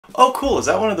Oh cool, is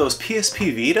that one of those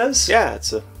PSP Vitas? Yeah,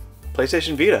 it's a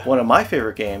PlayStation Vita. One of my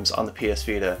favorite games on the PS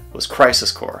Vita was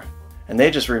Crisis Core, and they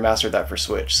just remastered that for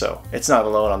Switch, so it's not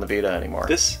alone on the Vita anymore.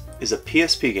 This is a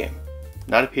PSP game,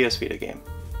 not a PS Vita game.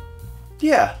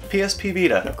 Yeah, PSP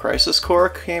Vita. Now, Crisis Core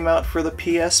came out for the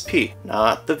PSP,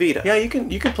 not the Vita. Yeah, you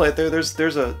can play it there. There's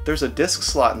a disc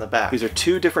slot in the back. These are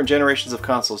two different generations of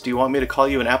consoles. Do you want me to call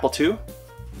you an Apple II?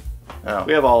 Oh.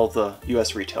 We have all of the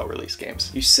US retail release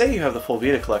games. You say you have the full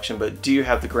Vita collection, but do you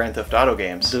have the Grand Theft Auto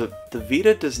games? The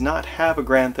Vita does not have a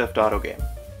Grand Theft Auto game.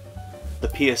 The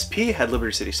PSP had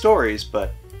Liberty City Stories,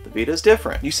 but the Vita is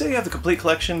different. You say you have the complete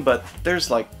collection, but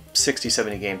there's like 60,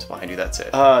 70 games behind you, that's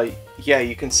it. Yeah,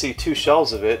 you can see two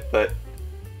shelves of it, but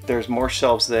there's more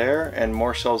shelves there and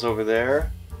more shelves over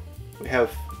there. We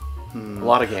have a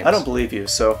lot of games. I don't believe you,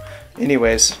 so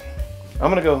anyways, I'm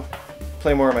gonna go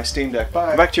play more of my Steam Deck.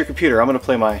 Bye. Back to your computer, I'm gonna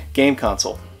play my game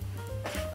console.